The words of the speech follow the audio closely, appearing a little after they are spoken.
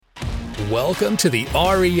Welcome to the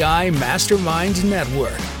REI Masterminds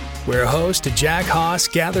Network, where host Jack Haas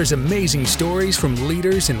gathers amazing stories from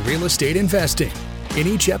leaders in real estate investing. In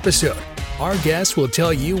each episode, our guests will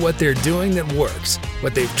tell you what they're doing that works,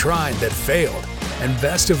 what they've tried that failed, and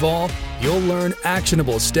best of all, you'll learn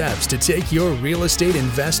actionable steps to take your real estate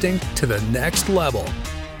investing to the next level.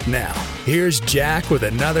 Now, here's Jack with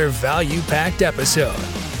another value-packed episode.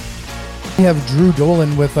 We have Drew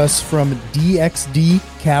Dolan with us from DXD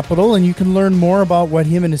Capital, and you can learn more about what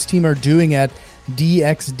him and his team are doing at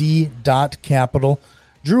dxd.capital.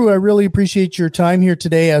 Drew, I really appreciate your time here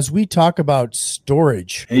today as we talk about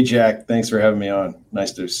storage. Hey, Jack. Thanks for having me on.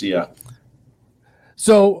 Nice to see you.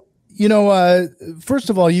 So, first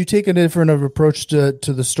of all, you take a different approach to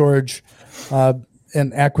the storage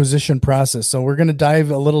and acquisition process. So we're going to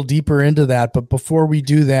dive a little deeper into that. But before we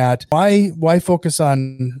do that, why focus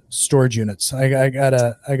on storage units? I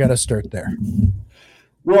gotta start there.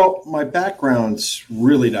 Well, my background's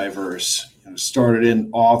really diverse. Started in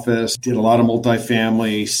office, did a lot of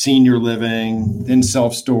multifamily, senior living, then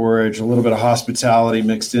self-storage, a little bit of hospitality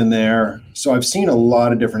mixed in there. So I've seen a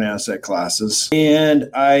lot of different asset classes. And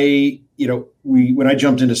when I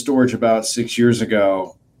jumped into storage about 6 years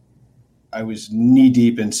ago, I was knee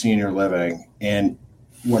deep in senior living. And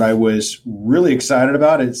what I was really excited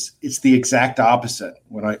about is it's the exact opposite.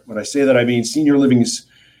 When I say that, I mean senior living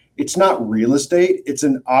it's not real estate. It's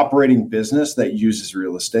an operating business that uses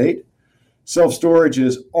real estate. Self-storage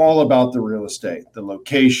is all about the real estate, the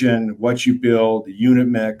location, what you build, the unit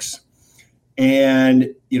mix.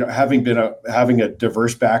 And, having a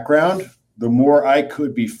diverse background, the more I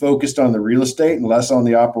could be focused on the real estate and less on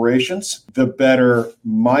the operations, the better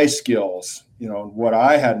my skills, what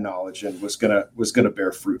I had knowledge in was gonna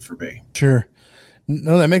bear fruit for me. Sure.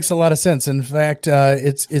 No, that makes a lot of sense. In fact,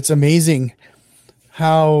 it's amazing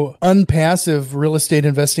how unpassive real estate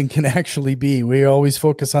investing can actually be. We always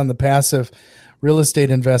focus on the passive real estate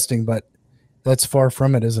investing, but that's far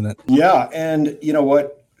from it, isn't it? Yeah. And you know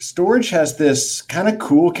what? Storage has this kind of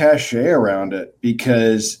cool cachet around it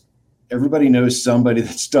because everybody knows somebody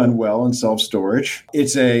that's done well in self-storage.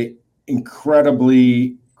 It's a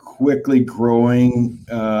incredibly quickly growing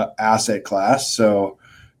asset class. So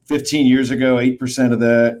 15 years ago, 8% of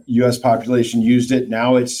the U.S. population used it.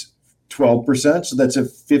 Now it's 12%. So that's a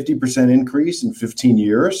 50% increase in 15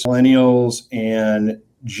 years. Millennials and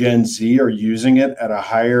Gen Z are using it at a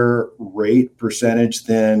higher rate percentage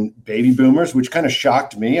than baby boomers, which kind of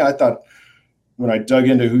shocked me. I thought when I dug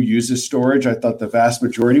into who uses storage, I thought the vast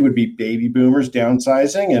majority would be baby boomers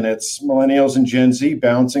downsizing, and it's millennials and Gen Z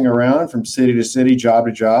bouncing around from city to city, job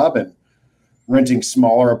to job, and renting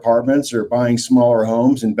smaller apartments or buying smaller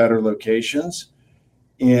homes in better locations.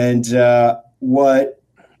 And what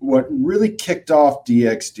really kicked off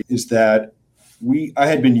DXD is that I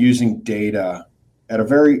had been using data at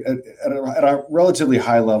a relatively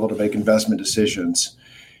high level to make investment decisions.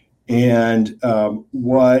 And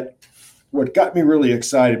what got me really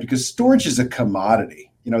excited, because storage is a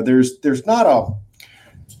commodity. There's no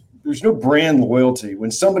brand loyalty. When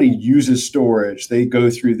somebody uses storage, they go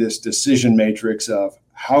through this decision matrix of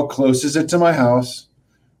how close is it to my house,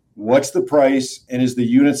 what's the price, and is the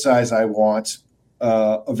unit size I want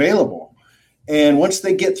available. And once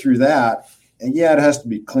they get through that, and it has to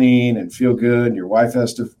be clean and feel good, and your wife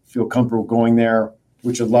has to feel comfortable going there,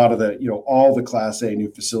 which a lot of all the Class A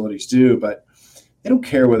new facilities do, but they don't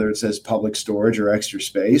care whether it says public storage or extra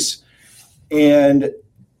space. And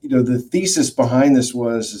the thesis behind this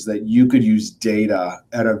is that you could use data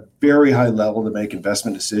at a very high level to make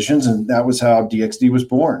investment decisions, and that was how DXD was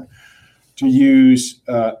born. To use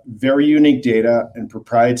very unique data and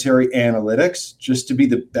proprietary analytics just to be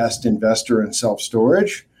the best investor in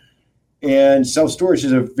self-storage. And self-storage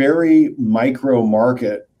is a very micro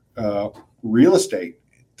market real estate.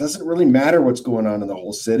 It doesn't really matter what's going on in the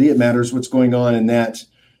whole city. It matters what's going on in that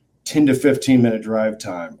 10 to 15 minute drive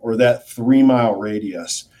time or that 3-mile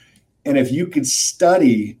radius. And if you could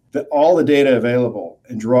study all the data available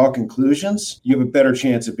and draw conclusions, you have a better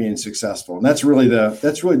chance of being successful. And that's really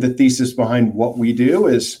the thesis behind what we do,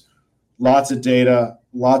 is lots of data,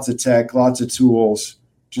 lots of tech, lots of tools,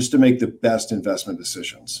 just to make the best investment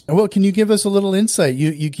decisions. Well, can you give us a little insight?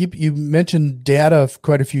 You mentioned data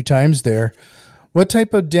quite a few times there. What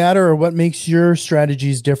type of data, or what makes your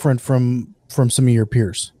strategies different from some of your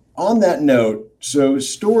peers? On that note, so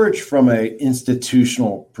storage from an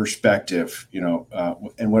institutional perspective,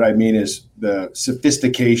 and what I mean is the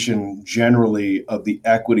sophistication generally of the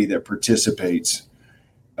equity that participates.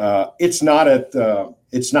 It's not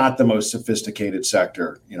the most sophisticated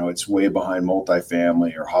sector. It's way behind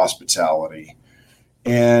multifamily or hospitality.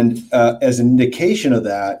 And as an indication of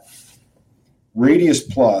that, Radius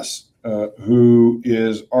Plus, who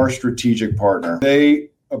is our strategic partner, they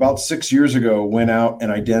about 6 years ago went out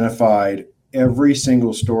and identified every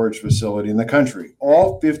single storage facility in the country,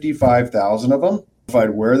 all 55,000 of them,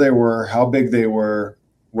 identified where they were, how big they were,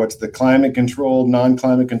 what's the climate controlled,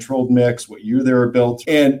 non-climate controlled mix, what year they were built.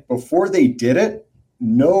 And before they did it,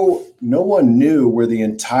 no one knew where the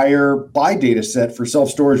entire buy data set for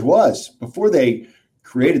self-storage was. Before they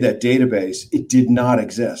created that database, it did not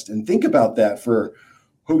exist. And think about that for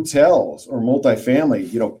hotels or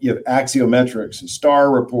multifamily. You have axiometrics and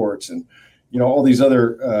star reports and, all these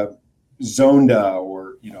other Zonda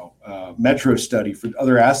or, Metro Study for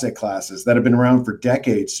other asset classes that have been around for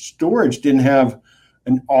decades. Storage didn't have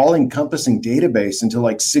an all-encompassing database until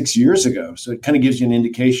like 6 years ago. So it kind of gives you an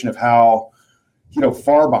indication of how,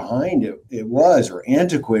 far behind it was or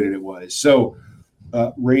antiquated it was. So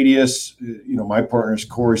Radius, my partners,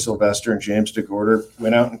 Corey Sylvester and James DeGorder,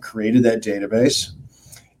 went out and created that database.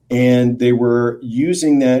 And they were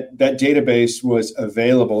using that database was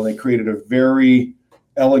available. And they created a very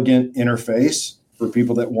elegant interface for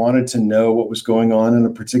people that wanted to know what was going on in a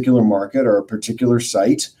particular market or a particular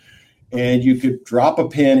site. And you could drop a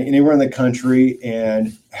pin anywhere in the country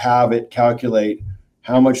and have it calculate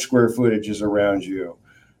how much square footage is around you,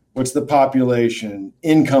 what's the population,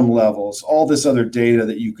 income levels, all this other data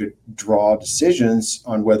that you could draw decisions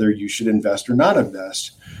on whether you should invest or not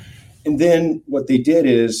invest. And then what they did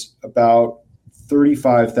is about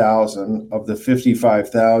 35,000 of the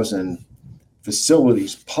 55,000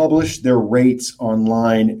 facilities published their rates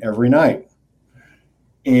online every night.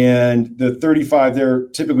 And the 35, they're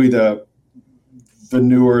typically the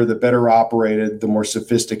newer, the better operated, the more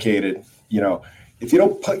sophisticated. If you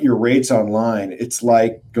don't put your rates online, it's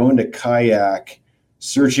like going to kayak,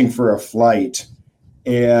 searching for a flight,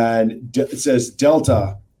 and it says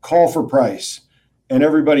Delta, call for price. And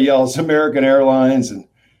everybody else, American Airlines and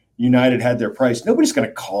United had their price. Nobody's going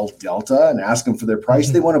to call Delta and ask them for their price.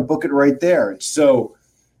 Mm-hmm. They want to book it right there. And so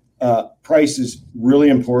price is really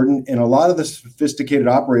important. And a lot of the sophisticated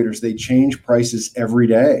operators, they change prices every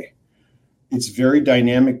day. It's very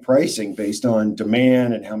dynamic pricing based on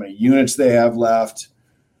demand and how many units they have left.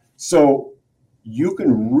 So you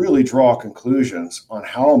can really draw conclusions on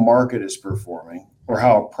how a market is performing or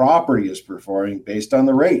how a property is performing based on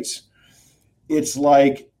the rates. It's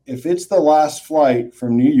like if it's the last flight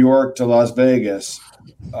from New York to Las Vegas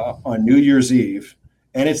on New Year's Eve,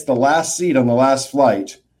 and it's the last seat on the last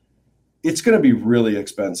flight, it's going to be really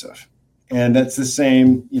expensive. And that's the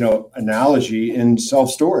same, analogy in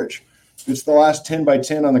self-storage. If it's the last 10 by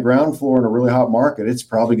 10 on the ground floor in a really hot market, it's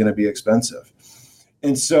probably going to be expensive.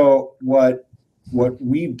 And so what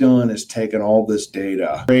we've done is taken all this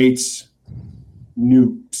data, rates,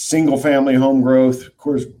 new single family home growth, of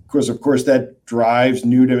course, that drives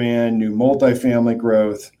new demand, new multifamily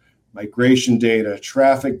growth, migration data,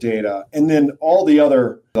 traffic data, and then all the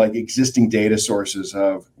other like existing data sources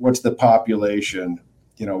of what's the population,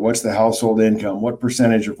 what's the household income, what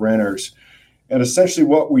percentage of renters. And essentially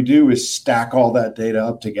what we do is stack all that data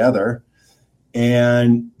up together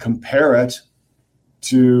and compare it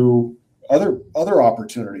to other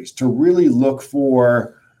opportunities to really look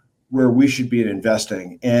for where we should be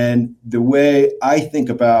investing. And the way I think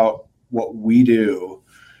about what we do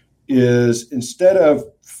is instead of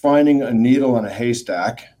finding a needle in a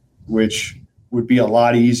haystack, which would be a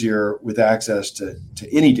lot easier with access to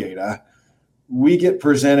any data, we get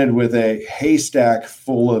presented with a haystack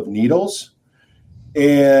full of needles.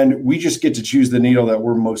 And we just get to choose the needle that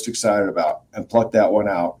we're most excited about and pluck that one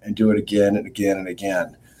out and do it again and again and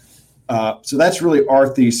again. So that's really our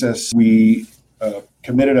thesis. We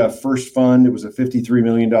committed a first fund. It was a $53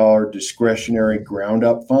 million discretionary ground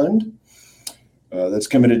up fund that's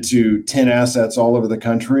committed to 10 assets all over the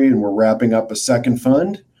country. And we're wrapping up a second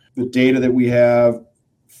fund. The data that we have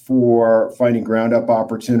for finding ground up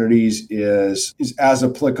opportunities is as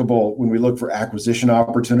applicable when we look for acquisition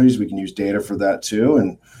opportunities. We can use data for that too.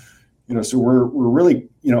 And, so we're really,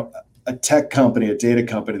 a tech company, a data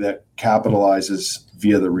company that capitalizes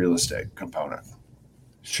via the real estate component.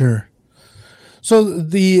 Sure. So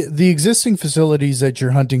the existing facilities that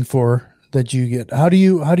you're hunting for that you get, how do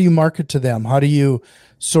you market to them? How do you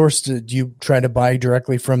source do you try to buy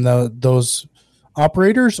directly from those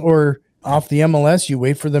operators or off the MLS, you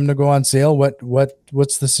wait for them to go on sale?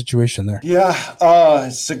 What's the situation there? Yeah,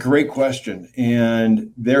 it's a great question.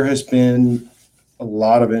 And there has been a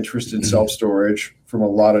lot of interest in self-storage from a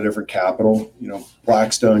lot of different capital.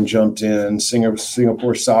 Blackstone jumped in,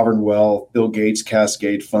 Singapore Sovereign Wealth, Bill Gates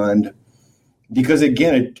Cascade Fund, because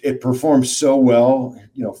again, it performed so well.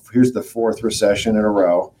 Here's the fourth recession in a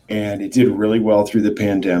row, and it did really well through the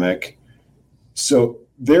pandemic. So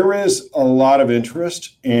there is a lot of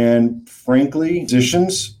interest, and frankly,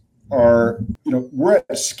 positions are, we're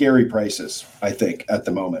at scary prices, I think, at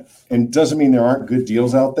the moment. And it doesn't mean there aren't good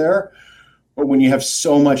deals out there, but when you have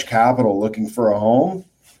so much capital looking for a home,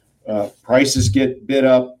 prices get bid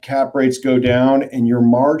up, cap rates go down, and your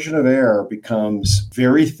margin of error becomes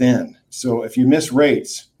very thin. So if you miss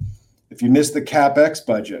rates, if you miss the CapEx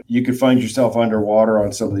budget, you could find yourself underwater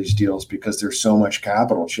on some of these deals because there's so much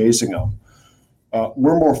capital chasing them.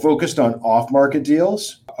 We're more focused on off-market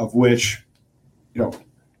deals, of which,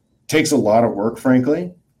 takes a lot of work,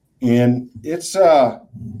 frankly. And it's,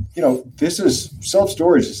 this is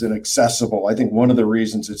self-storage is inaccessible. I think one of the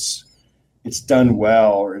reasons it's done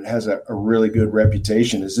well, or it has a really good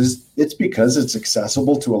reputation is it's because it's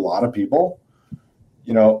accessible to a lot of people.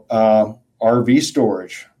 RV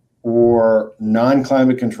storage or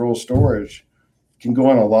non-climate control storage can go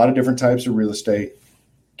on a lot of different types of real estate.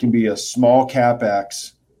 Can be a small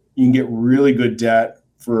CapEx. You can get really good debt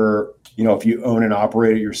for, if you own and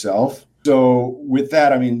operate it yourself. So with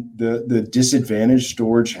that, I mean, the disadvantage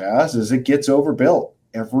storage has is it gets overbuilt.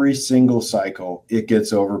 Every single cycle, it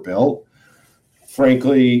gets overbuilt.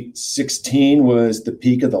 Frankly, 16 was the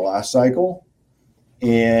peak of the last cycle.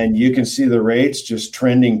 And you can see the rates just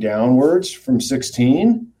trending downwards from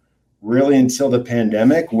 16, really until the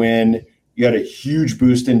pandemic, when you had a huge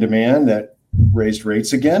boost in demand that raised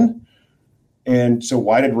rates again. And so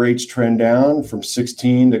why did rates trend down from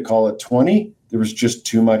 16 to call it 20? There was just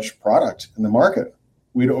too much product in the market.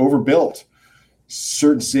 We'd overbuilt.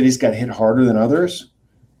 Certain cities got hit harder than others.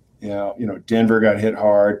 Denver got hit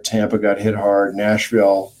hard, Tampa got hit hard,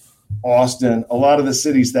 Nashville, Austin, a lot of the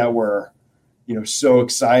cities that were, so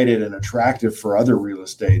excited and attractive for other real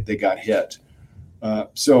estate, they got hit.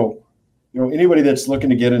 So anybody that's looking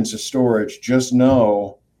to get into storage, just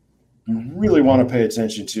know you really want to pay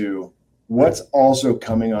attention to what's also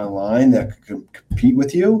coming online that can compete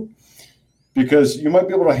with you, because you might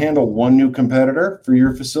be able to handle one new competitor for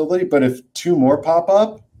your facility, but if two more pop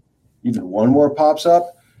up, even one more pops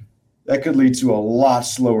up, that could lead to a lot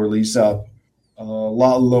slower lease up, a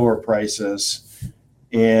lot lower prices,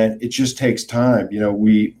 and it just takes time.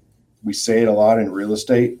 We say it a lot in real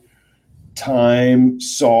estate. Time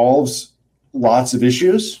solves lots of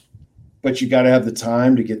issues, but you got to have the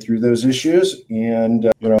time to get through those issues.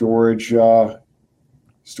 And storage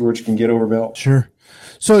can get overbuilt. Sure.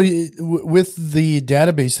 So with the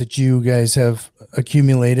database that you guys have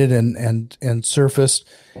accumulated and surfaced,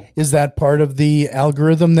 is that part of the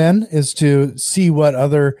algorithm then, is to see what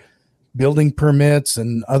other building permits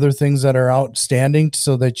and other things that are outstanding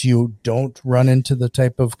so that you don't run into the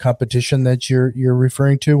type of competition that you're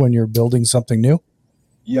referring to when you're building something new?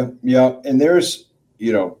 Yeah. And there's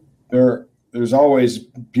always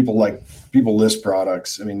people list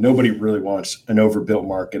products. I mean, nobody really wants an overbuilt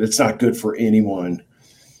market. It's not good for anyone.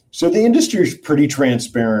 So the industry is pretty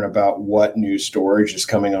transparent about what new storage is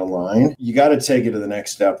coming online. You got to take it to the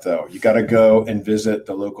next step, though. You got to go and visit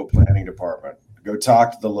the local planning department. Go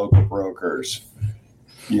talk to the local brokers.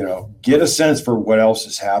 Get a sense for what else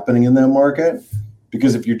is happening in that market.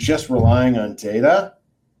 Because if you're just relying on data,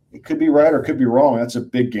 it could be right or it could be wrong. That's a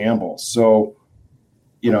big gamble. So,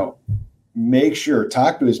 make sure,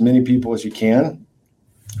 talk to as many people as you can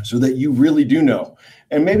so that you really do know.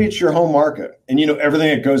 And maybe it's your home market and everything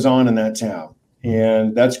that goes on in that town.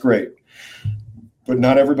 And that's great. But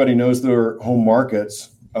not everybody knows their home markets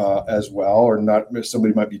as well, or not.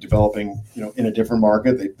 Somebody might be developing, in a different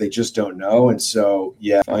market. They just don't know. And so,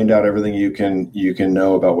 find out everything you can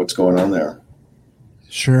know about what's going on there.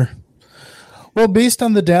 Sure. Well, based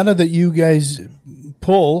on the data that you guys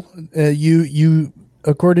pull, you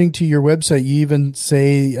according to your website, you even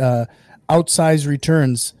say outsized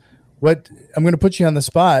returns. I'm going to put you on the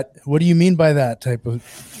spot. What do you mean by that type of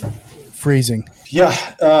phrasing? Yeah,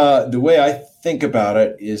 the way I think about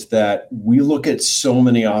it is that we look at so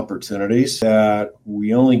many opportunities that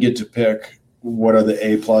we only get to pick what are the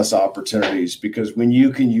A+ opportunities, because when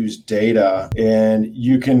you can use data and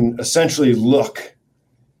you can essentially look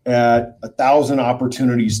at 1,000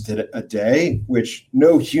 opportunities a day, which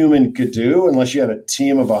no human could do unless you had a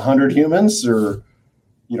team of 100 humans or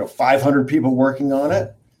 500 people working on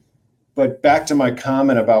it. But back to my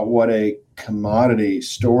comment about what a commodity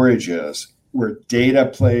storage is, where data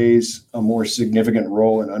plays a more significant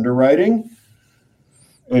role in underwriting.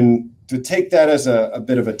 And to take that as a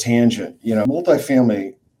bit of a tangent,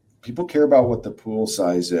 multifamily, people care about what the pool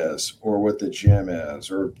size is, or what the gym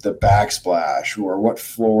is, or the backsplash, or what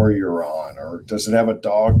floor you're on, or does it have a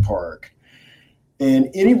dog park? And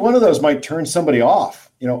any one of those might turn somebody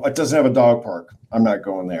off. It doesn't have a dog park. I'm not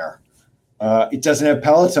going there. It doesn't have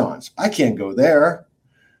Pelotons. I can't go there.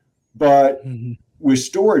 But with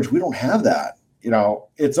storage, we don't have that.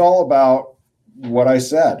 It's all about what I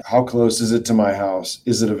said. How close is it to my house?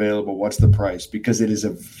 Is it available? What's the price? Because it is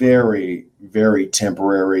a very, very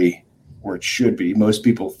temporary, or it should be. Most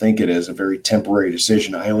people think it is a very temporary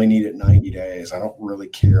decision. I only need it 90 days. I don't really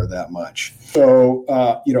care that much. So,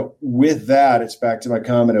 with that, it's back to my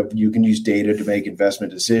comment of you can use data to make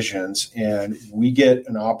investment decisions. And we get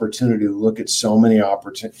an opportunity to look at so many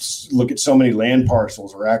land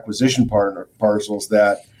parcels or acquisition parcels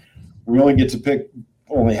that we only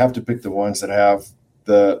have to pick the ones that have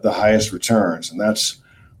the highest returns. And that's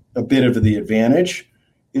a bit of the advantage.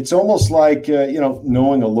 It's almost like,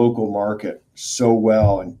 knowing a local market so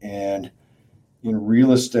well. And in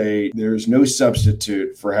real estate, there's no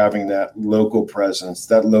substitute for having that local presence,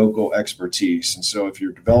 that local expertise. And so if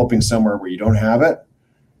you're developing somewhere where you don't have it,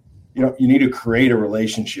 you need to create a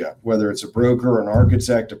relationship, whether it's a broker, an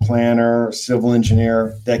architect, a planner, a civil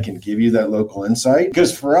engineer that can give you that local insight.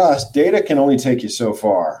 Because for us, data can only take you so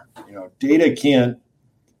far. Data can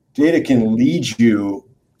lead you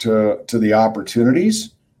to the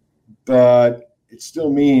opportunities, but it still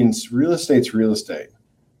means real estate's real estate.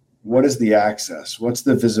 What is the access? What's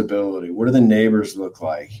the visibility? What do the neighbors look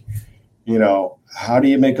like? How do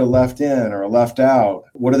you make a left in or a left out?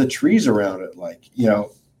 What are the trees around it like?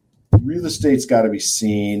 Real estate's got to be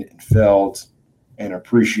seen and felt and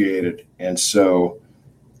appreciated. And so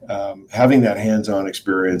having that hands-on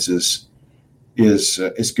experience is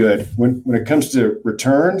good. When it comes to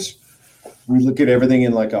returns, we look at everything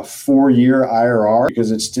in like a 4-year IRR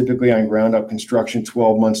because it's typically on ground up construction,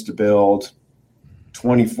 12 months to build,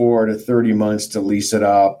 24 to 30 months to lease it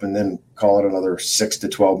up, and then call it another 6 to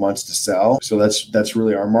 12 months to sell. So that's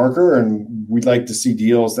really our marker. And we'd like to see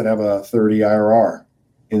deals that have a 30 IRR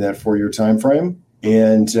in that 4-year time frame.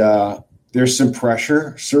 And there's some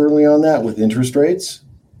pressure certainly on that with interest rates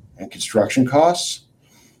and construction costs.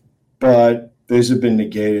 But those have been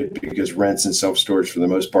negated because rents and self-storage for the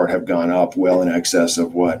most part have gone up well in excess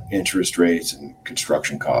of what interest rates and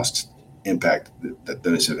construction costs impact that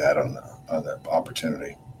those have had on the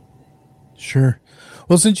opportunity. Sure.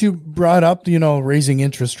 Well, since you brought up, raising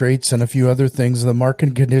interest rates and a few other things, the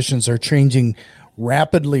market conditions are changing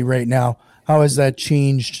rapidly right now. How has that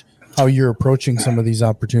changed how you're approaching some of these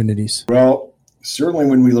opportunities? Well, certainly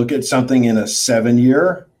when we look at something in a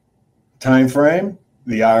 7-year time frame,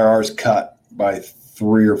 the IRR is cut by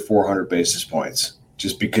 300 or 400 basis points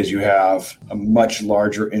just because you have a much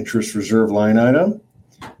larger interest reserve line item.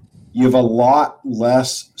 You have a lot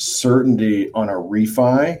less certainty on a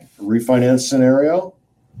refinance scenario.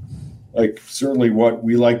 Like certainly what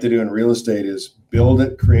we like to do in real estate is build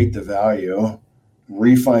it, create the value,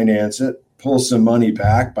 refinance it, pull some money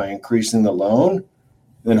back by increasing the loan,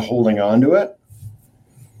 then holding on to it.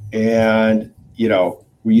 And,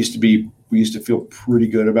 we used to feel pretty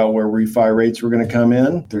good about where refi rates were going to come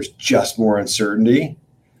in. There's just more uncertainty.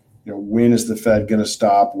 When is the Fed going to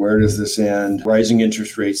stop? Where does this end? Rising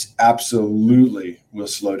interest rates absolutely will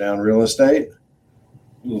slow down real estate.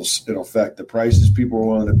 It'll affect the prices people are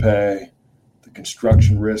willing to pay, the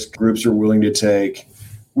construction risk groups are willing to take,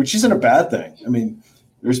 which isn't a bad thing. I mean,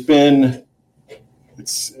 I'd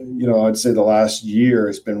say the last year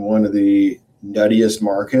has been one of the nuttiest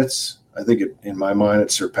markets. I think in my mind,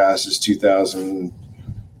 it surpasses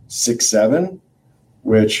 2006-07,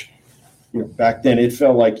 which, back then it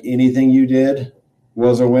felt like anything you did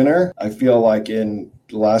was a winner. I feel like in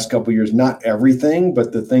the last couple of years, not everything,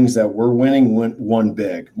 but the things that were winning won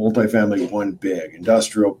big. Multifamily won big,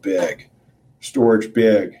 industrial big, storage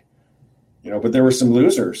big, but there were some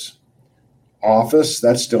losers. Office,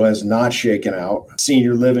 that still has not shaken out.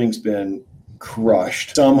 Senior living's been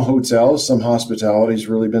crushed. Some hotels, some hospitality has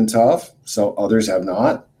really been tough. So others have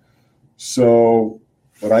not. So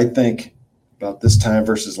what I think about this time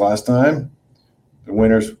versus last time, the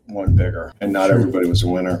winners won bigger and not everybody was a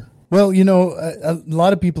winner. Well, a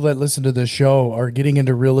lot of people that listen to this show are getting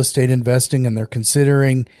into real estate investing and they're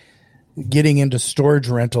considering getting into storage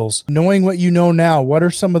rentals. Knowing what you know now, what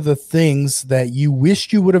are some of the things that you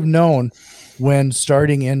wished you would have known when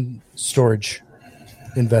starting in storage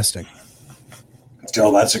investing?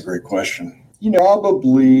 Del, that's a great question.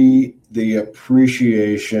 Probably the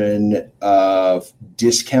appreciation of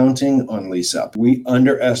discounting on lease up. We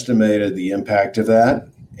underestimated the impact of that,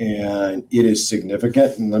 and it is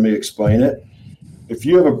significant. And let me explain it. If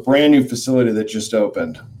you have a brand new facility that just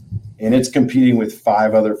opened and it's competing with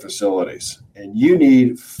 5 other facilities and you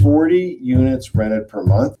need 40 units rented per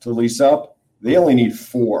month to lease up, they only need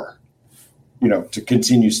 4, to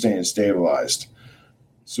continue staying stabilized.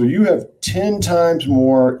 So you have 10 times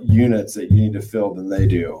more units that you need to fill than they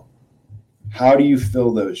do. How do you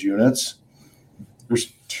fill those units?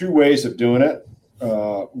 There's two ways of doing it.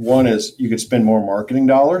 One is you could spend more marketing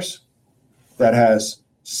dollars. That has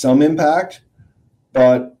some impact,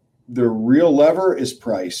 but the real lever is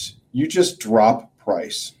price. You just drop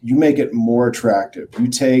price. You make it more attractive.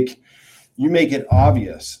 You make it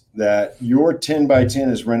obvious that your 10 by 10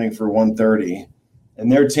 is renting for 130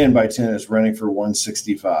 and their 10 by 10 is renting for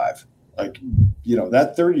 165. Like,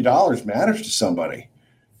 that $30 matters to somebody.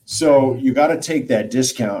 So you got to take that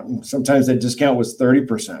discount. And sometimes that discount was 30%,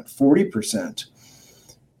 40%,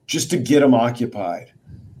 just to get them occupied.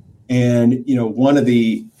 And, one of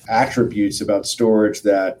the attributes about storage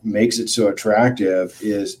that makes it so attractive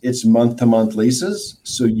is it's month-to-month leases.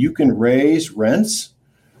 So you can raise rents.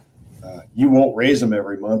 You won't raise them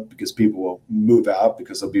every month because people will move out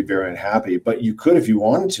because they'll be very unhappy. But you could if you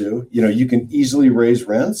wanted to. You can easily raise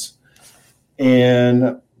rents. And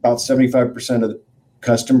about 75% of the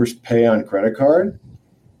customers pay on credit card.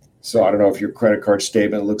 So I don't know if your credit card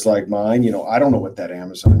statement looks like mine. I don't know what that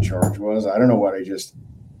Amazon charge was. I don't know what I just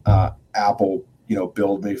Apple,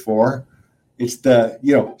 billed me for. It's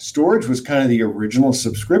storage was kind of the original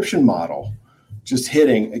subscription model, just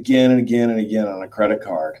hitting again and again and again on a credit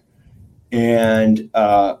card. And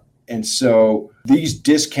so these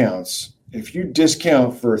discounts, if you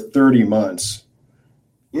discount for 30 months,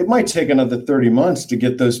 it might take another 30 months to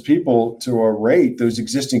get those people to a rate, those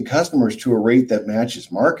existing customers to a rate that matches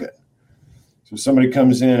market. So if somebody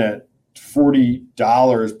comes in at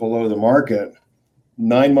 $40 below the market,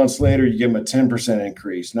 9 months later, you give them a 10%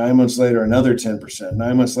 increase. 9 months later, another 10%.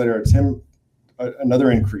 9 months later, another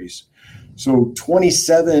increase. So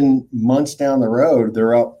 27 months down the road,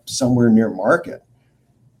 they're up somewhere near market.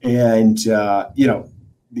 And,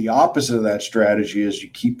 the opposite of that strategy is you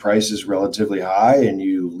keep prices relatively high and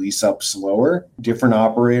you lease up slower. Different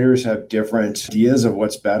operators have different ideas of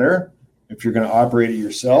what's better. If you're going to operate it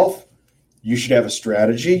yourself, you should have a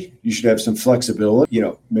strategy. You should have some flexibility.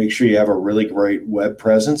 Make sure you have a really great web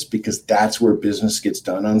presence because that's where business gets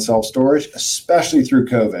done on self-storage, especially through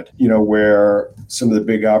COVID, where some of the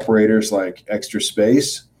big operators like Extra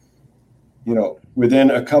Space, within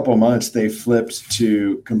a couple months, they flipped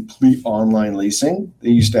to complete online leasing. They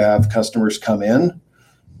used to have customers come in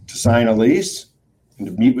to sign a lease and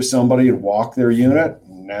to meet with somebody and walk their unit.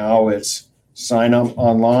 Now it's sign up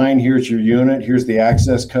online. Here's your unit. Here's the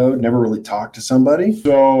access code. Never really talk to somebody.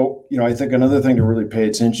 So, I think another thing to really pay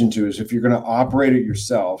attention to is if you're going to operate it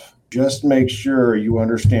yourself, just make sure you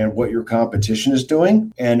understand what your competition is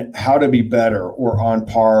doing and how to be better or on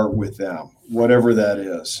par with them, whatever that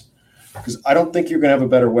is. Because I don't think you're going to have a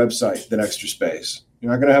better website than Extra Space.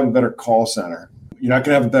 You're not going to have a better call center. You're not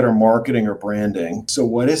going to have a better marketing or branding. So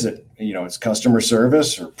what is it? It's customer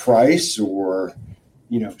service or price or,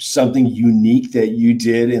 something unique that you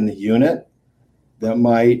did in the unit that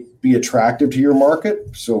might be attractive to your market.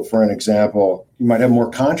 So for an example, you might have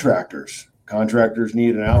more contractors. Contractors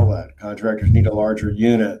need an outlet. Contractors need a larger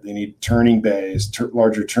unit. They need turning bays,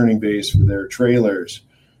 larger turning bays for their trailers.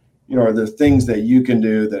 Are there things that you can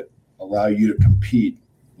do that allow you to compete,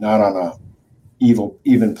 not on a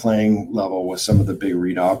even playing level with some of the big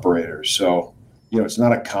REIT operators. So, it's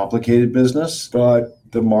not a complicated business, but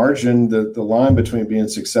the margin, the line between being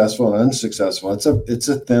successful and unsuccessful, it's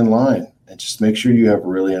a thin line. And just make sure you have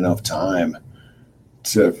really enough time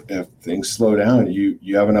to, if things slow down,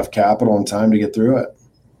 you have enough capital and time to get through it.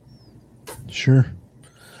 Sure.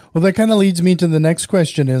 Well, that kind of leads me to the next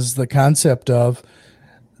question is the concept of,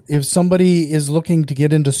 if somebody is looking to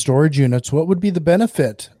get into storage units, what would be the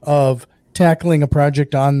benefit of tackling a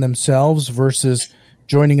project on themselves versus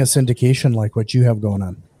joining a syndication like what you have going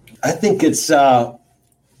on? I think it's,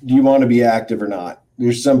 do you want to be active or not?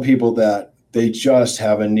 There's some people that they just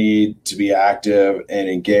have a need to be active and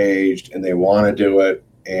engaged and they want to do it.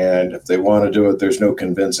 And if they want to do it, there's no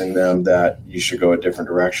convincing them that you should go a different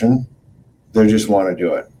direction. They just want to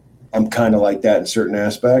do it. I'm kind of like that in certain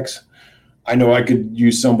aspects. I know I could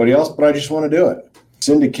use somebody else, but I just want to do it.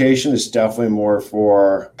 Syndication is definitely more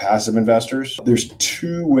for passive investors. There's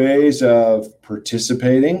two ways of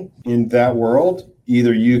participating in that world.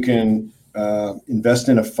 Either you can invest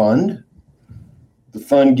in a fund. The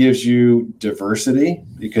fund gives you diversity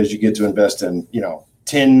because you get to invest in,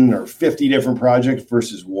 10 or 50 different projects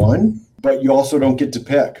versus one, but you also don't get to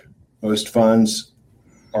pick. Most funds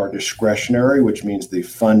are discretionary, which means the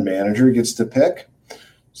fund manager gets to pick.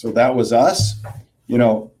 So that was us.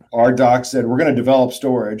 Our doc said, we're going to develop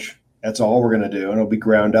storage. That's all we're going to do. And it'll be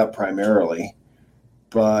ground up primarily.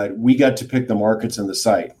 But we got to pick the markets and the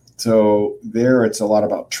site. So there it's a lot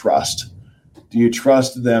about trust. Do you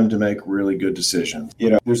trust them to make really good decisions?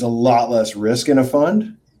 There's a lot less risk in a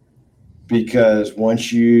fund because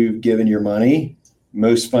once you've given your money,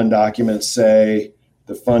 most fund documents say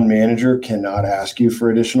the fund manager cannot ask you for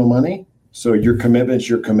additional money. So your commitment's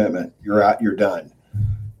your commitment. You're out, you're done.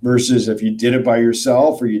 Versus if you did it by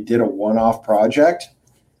yourself or you did a one-off project,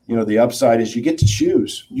 the upside is you get to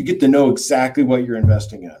choose. You get to know exactly what you're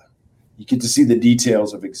investing in. You get to see the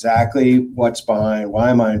details of exactly what's behind, why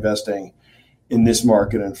am I investing in this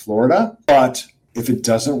market in Florida? But if it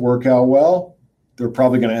doesn't work out well, they're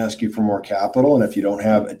probably going to ask you for more capital. And if you don't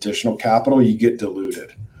have additional capital, you get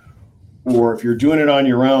diluted. Or if you're doing it on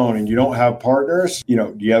your own and you don't have partners,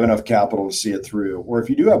 do you have enough capital to see it through? Or if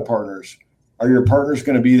you do have partners, are your partners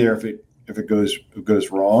going to be there if it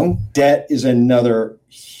goes wrong? Debt is another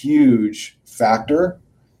huge factor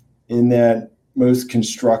in that most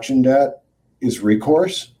construction debt is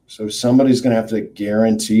recourse. So somebody's going to have to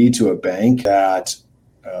guarantee to a bank that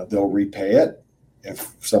they'll repay it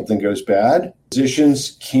if something goes bad.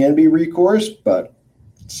 Positions can be recourse, but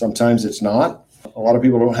sometimes it's not. A lot of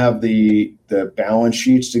people don't have the balance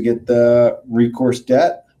sheets to get the recourse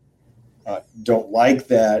debt. Don't like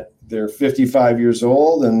that they're 55 years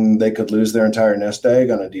old and they could lose their entire nest egg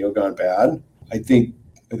on a deal gone bad. I think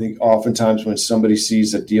oftentimes when somebody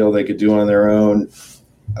sees a deal they could do on their own,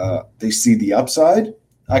 they see the upside.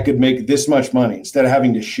 I could make this much money instead of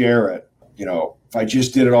having to share it. If I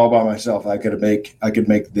just did it all by myself, I could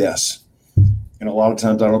make this. And a lot of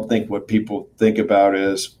times I don't think what people think about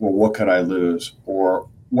is, well, what could I lose? Or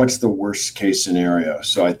what's the worst case scenario?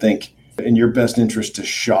 So I think in your best interest to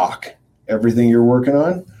shock everything you're working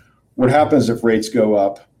on. What happens if rates go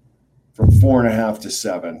up from 4.5 to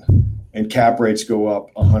 7 and cap rates go up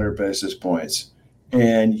 100 basis points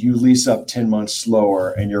and you lease up 10 months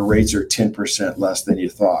slower and your rates are 10% less than you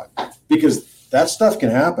thought? Because that stuff can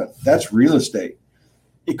happen. That's real estate.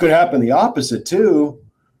 It could happen the opposite too,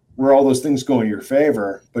 where all those things go in your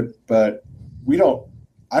favor, but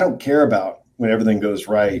I don't care about when everything goes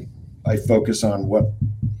right. I focus on what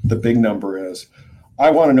the big number is. I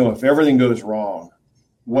want to know if everything goes wrong,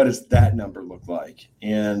 what does that number look like?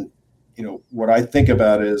 And what I think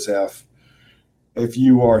about is if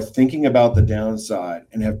you are thinking about the downside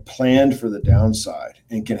and have planned for the downside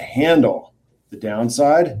and can handle the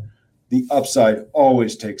downside, the upside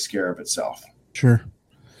always takes care of itself. Sure.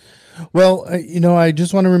 Well, I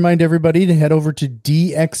just want to remind everybody to head over to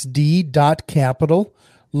dxd.capital,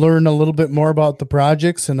 learn a little bit more about the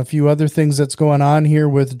projects and a few other things that's going on here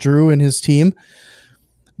with Drew and his team.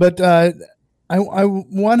 But I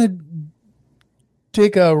want to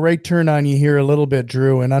take a right turn on you here a little bit,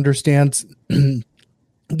 Drew, and understand,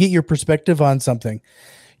 get your perspective on something.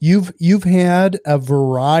 You've had a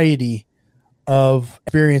variety of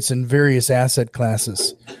experience in various asset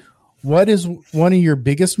classes. What is one of your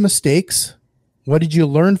biggest mistakes? What did you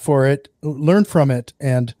learn from it,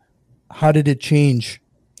 and how did it change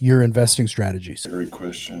your investing strategies? Great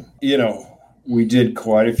question. We did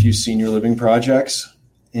quite a few senior living projects,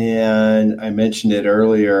 and I mentioned it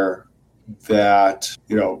earlier that,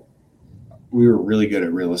 we were really good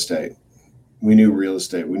at real estate. We knew real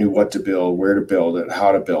estate. We knew what to build, where to build it,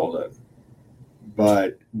 how to build it,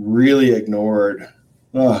 but really ignored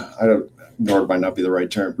might not be the right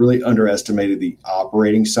term, really underestimated the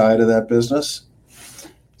operating side of that business.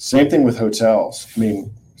 Same thing with hotels. I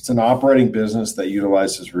mean, it's an operating business that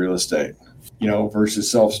utilizes real estate, versus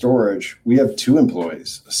self-storage. We have 2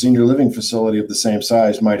 employees. A senior living facility of the same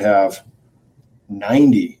size might have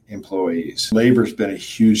 90 employees. Labor's been a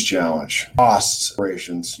huge challenge. Costs,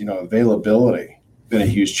 operations, availability, been a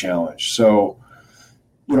huge challenge. So,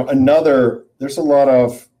 there's a lot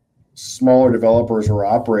of smaller developers or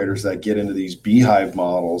operators that get into these beehive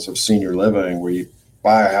models of senior living where you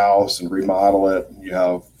buy a house and remodel it and you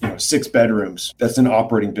have 6 bedrooms. That's an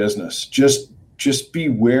operating business. Just be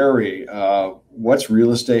wary of what's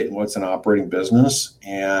real estate and what's an operating business.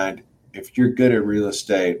 And if you're good at real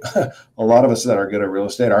estate, a lot of us that are good at real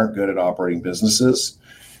estate aren't good at operating businesses.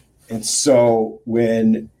 And so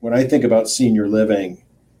when I think about senior living,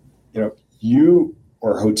 you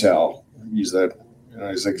or hotel, use that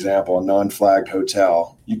as an example, a non-flagged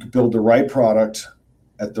hotel, you could build the right product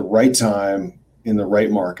at the right time in the right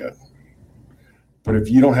market. But if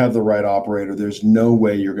you don't have the right operator, there's no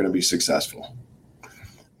way you're going to be successful.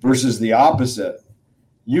 Versus the opposite,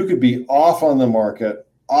 you could be off on the market,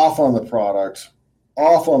 off on the product,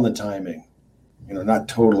 off on the timing, not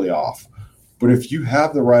totally off. But if you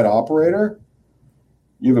have the right operator,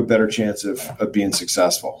 you have a better chance of being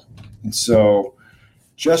successful. And so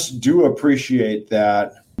just do appreciate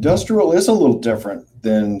that industrial is a little different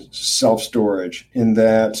than self-storage in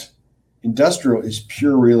that Industrial is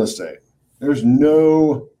pure real estate. There's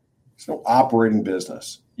no operating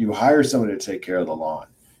business. You hire somebody to take care of the lawn.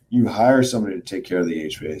 You hire somebody to take care of the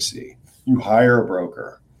HVAC. You hire a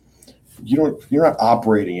broker. You're not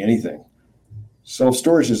operating anything.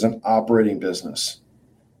 Self-storage is an operating business.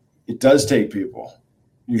 It does take people.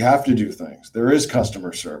 You have to do things. There is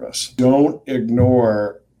customer service. Don't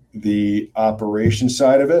ignore the operation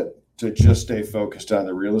side of it to just stay focused on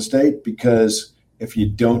the real estate, because if you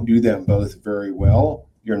don't do them both very well,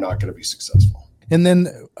 you're not going to be successful. And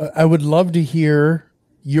then I would love to hear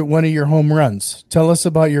one of your home runs. Tell us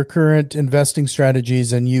about your current investing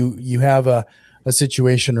strategies, and you have a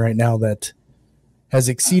situation right now that has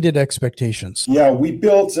exceeded expectations. Yeah, we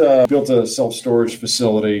built a self-storage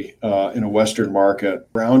facility in a Western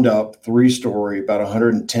market, ground up, 3-story, about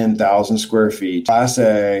 110,000 square feet. Class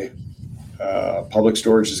A, Public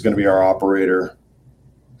Storage is going to be our operator.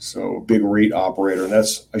 So big REIT operator. And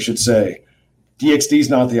that's, I should say, DXD is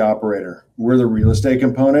not the operator. We're the real estate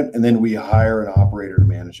component. And then we hire an operator to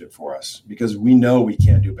manage it for us, because we know we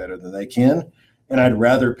can't do better than they can. And I'd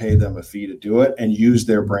rather pay them a fee to do it and use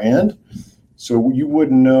their brand. So you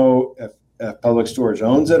wouldn't know if Public Storage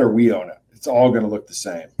owns it or we own it. It's all going to look the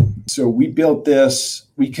same. So we built this,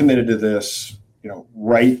 we committed to this,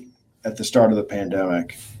 right at the start of the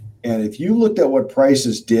pandemic. And if you looked at what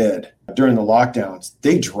prices did during the lockdowns,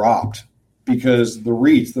 they dropped because the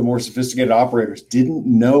REITs, the more sophisticated operators, didn't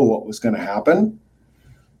know what was going to happen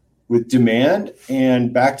with demand.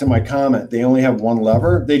 And back to my comment, they only have one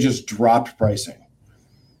lever. They just dropped pricing,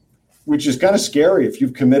 which is kind of scary. If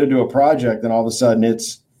you've committed to a project, then all of a sudden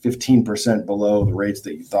it's 15% below the rates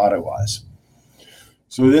that you thought it was.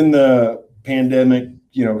 So then the pandemic,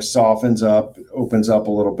 softens up, opens up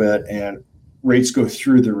a little bit, and rates go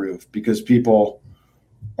through the roof because people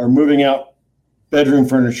are moving out bedroom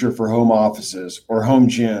furniture for home offices or home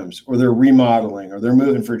gyms, or they're remodeling, or they're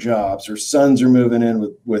moving for jobs, or sons are moving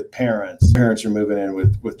in with parents. Parents are moving in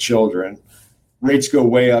with children. Rates go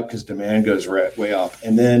way up because demand goes way up.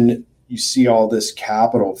 And then you see all this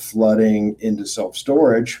capital flooding into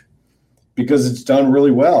self-storage because it's done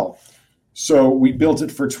really well. So we built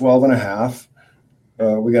it for 12 and a half.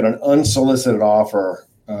 We got an unsolicited offer.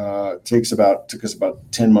 Took us about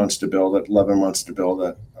 10 months to build it, 11 months to build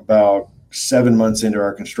it. About 7 months into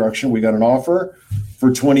our construction, we got an offer for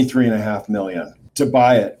 $23.5 million to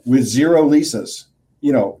buy it with 0 leases,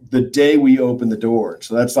 the day we opened the door.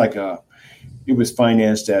 So that's it was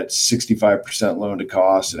financed at 65% loan to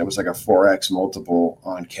cost, and it was like a 4X multiple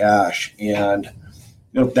on cash. And,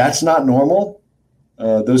 that's not normal.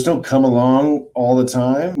 Those don't come along all the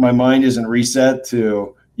time. My mind isn't reset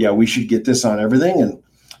to, we should get this on everything. And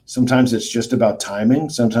sometimes it's just about timing.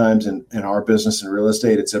 Sometimes in our business and real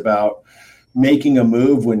estate, it's about making a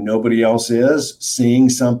move when nobody else is, seeing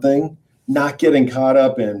something, not getting caught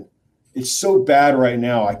up in, it's so bad right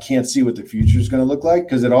now, I can't see what the future is going to look like,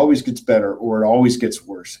 because it always gets better or it always gets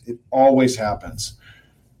worse. It always happens.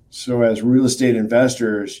 So as real estate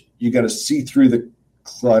investors, you got to see through the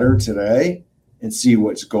clutter today and see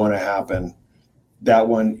what's going to happen. That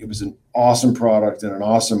one, it was an awesome product in an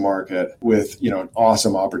awesome market with, an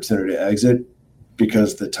awesome opportunity to exit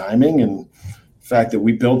because the timing and the fact that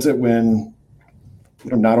we built it when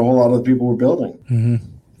not a whole lot of the people were building. Mm-hmm.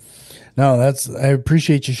 No, I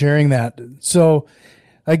appreciate you sharing that. So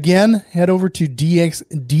again, head over to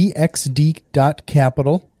dxd.capital.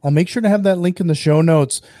 I'll make sure to have that link in the show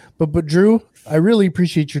notes. But Drew, I really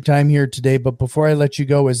appreciate your time here today. But before I let you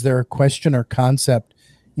go, is there a question or concept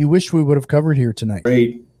you wish we would have covered here tonight?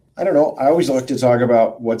 Great. I don't know. I always like to talk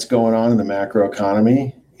about what's going on in the macro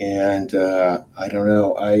economy. And I don't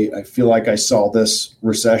know. I feel like I saw this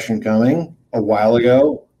recession coming a while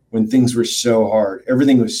ago when things were so hard.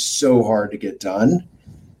 Everything was so hard to get done.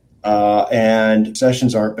 And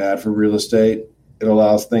recessions aren't bad for real estate. It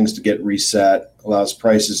allows things to get reset, allows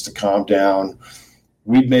prices to calm down.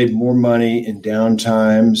 We've made more money in down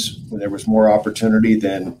times when there was more opportunity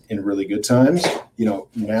than in really good times.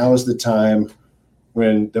 Now is the time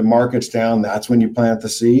when the market's down. That's when you plant the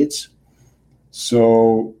seeds.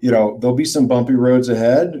 So, there'll be some bumpy roads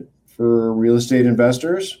ahead for real estate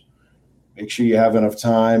investors. Make sure you have enough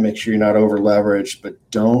time. Make sure you're not over leveraged, but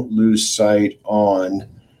don't lose sight on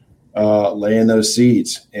laying those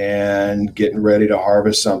seeds and getting ready to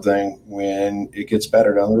harvest something when it gets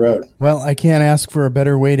better down the road. Well, I can't ask for a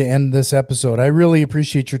better way to end this episode. I really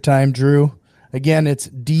appreciate your time, Drew. Again, it's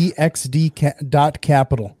dxd.capital.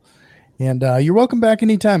 And you're welcome back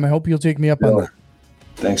anytime. I hope you'll take me up on that.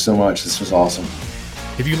 Thanks so much. This was awesome.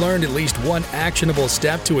 Have you learned at least one actionable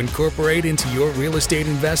step to incorporate into your real estate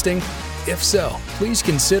investing? If so, please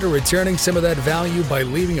consider returning some of that value by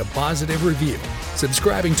leaving a positive review,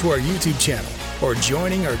 subscribing to our YouTube channel, or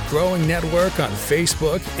joining our growing network on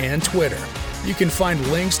Facebook and Twitter. You can find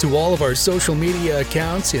links to all of our social media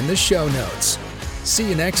accounts in the show notes. See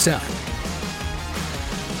you next time.